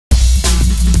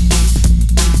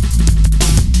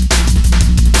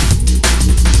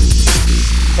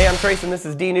Trace and this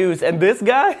is DNews, and this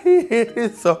guy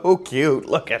is so cute.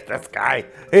 Look at this guy.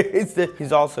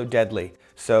 He's also deadly,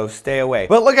 so stay away.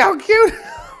 But look how cute.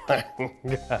 Oh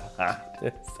my God,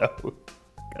 it's so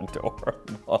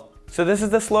adorable. So this is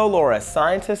the slow loris.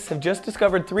 Scientists have just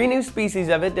discovered 3 new species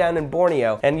of it down in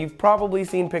Borneo, and you've probably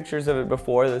seen pictures of it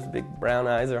before. Those big brown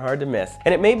eyes are hard to miss.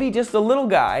 And it may be just a little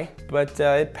guy, but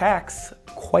it packs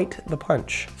quite the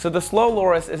punch. So the slow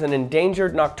loris is an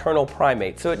endangered nocturnal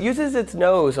primate, so it uses its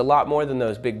nose a lot more than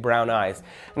those big brown eyes.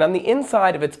 And on the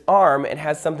inside of its arm, it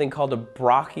has something called a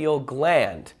brachial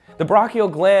gland. The brachial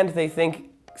gland, they think,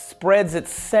 spreads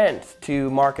its scent to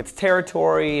mark its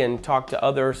territory and talk to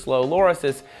other slow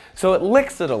lorises, so it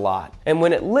licks it a lot. And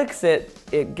when it licks it,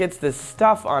 it gets this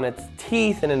stuff on its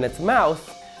teeth and in its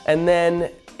mouth, and then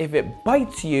if it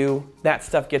bites you, that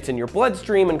stuff gets in your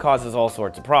bloodstream and causes all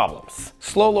sorts of problems.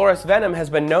 Slow loris venom has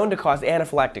been known to cause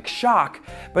anaphylactic shock,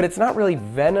 but it's not really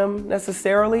venom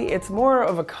necessarily. It's more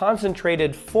of a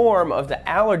concentrated form of the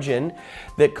allergen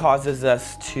that causes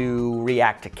us to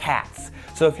react to cats.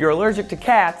 So if you're allergic to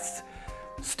cats,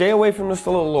 stay away from the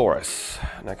slow loris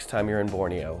next time you're in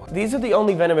Borneo. These are the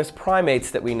only venomous primates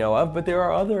that we know of, but there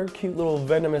are other cute little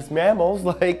venomous mammals,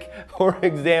 like, for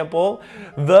example,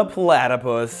 the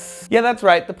platypus. Yeah, that's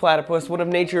right, the platypus, one of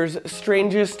nature's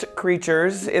strangest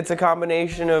creatures. It's a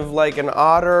combination of like an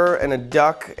otter and a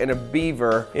duck and a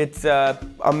beaver. It's a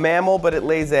mammal, but it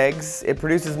lays eggs. It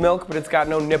produces milk, but it's got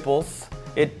no nipples.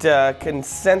 It can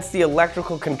sense the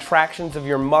electrical contractions of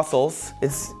your muscles.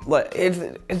 It's like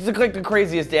the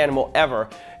craziest animal ever.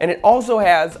 And it also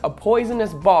has a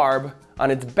poisonous barb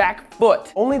on its back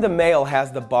foot. Only the male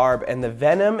has the barb, and the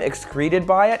venom excreted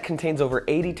by it contains over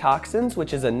 80 toxins,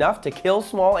 which is enough to kill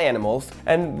small animals.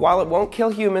 And while it won't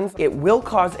kill humans, it will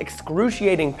cause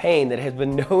excruciating pain that has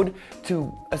been known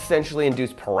to essentially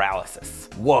induce paralysis.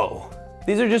 Whoa.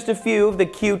 These are just a few of the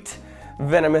cute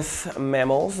venomous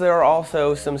mammals. There are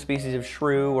also some species of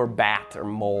shrew or bat or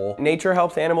mole. Nature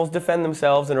helps animals defend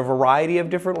themselves in a variety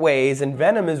of different ways, and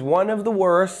venom is one of the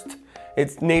worst.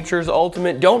 It's nature's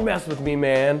ultimate, don't mess with me,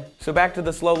 man. So back to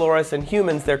the slow loris and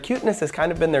humans, their cuteness has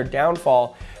kind of been their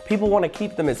downfall. People want to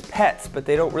keep them as pets, but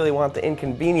they don't really want the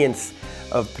inconvenience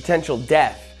of potential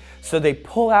death. So they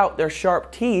pull out their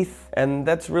sharp teeth, and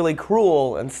that's really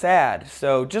cruel and sad.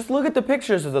 So just look at the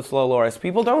pictures of the slow loris.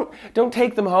 People don't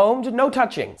take them home, just no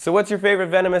touching. So what's your favorite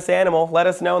venomous animal? Let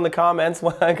us know in the comments.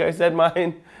 Like I said,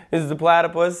 mine is the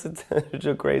platypus. It's such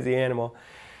a crazy animal.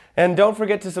 And don't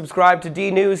forget to subscribe to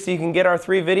DNews so you can get our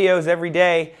 3 videos every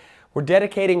day. We're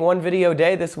dedicating 1 video a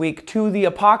day this week to the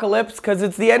apocalypse because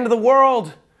it's the end of the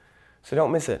world. So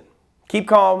don't miss it. Keep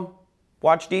calm,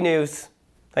 watch DNews.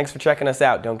 Thanks for checking us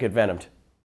out. Don't get venomed.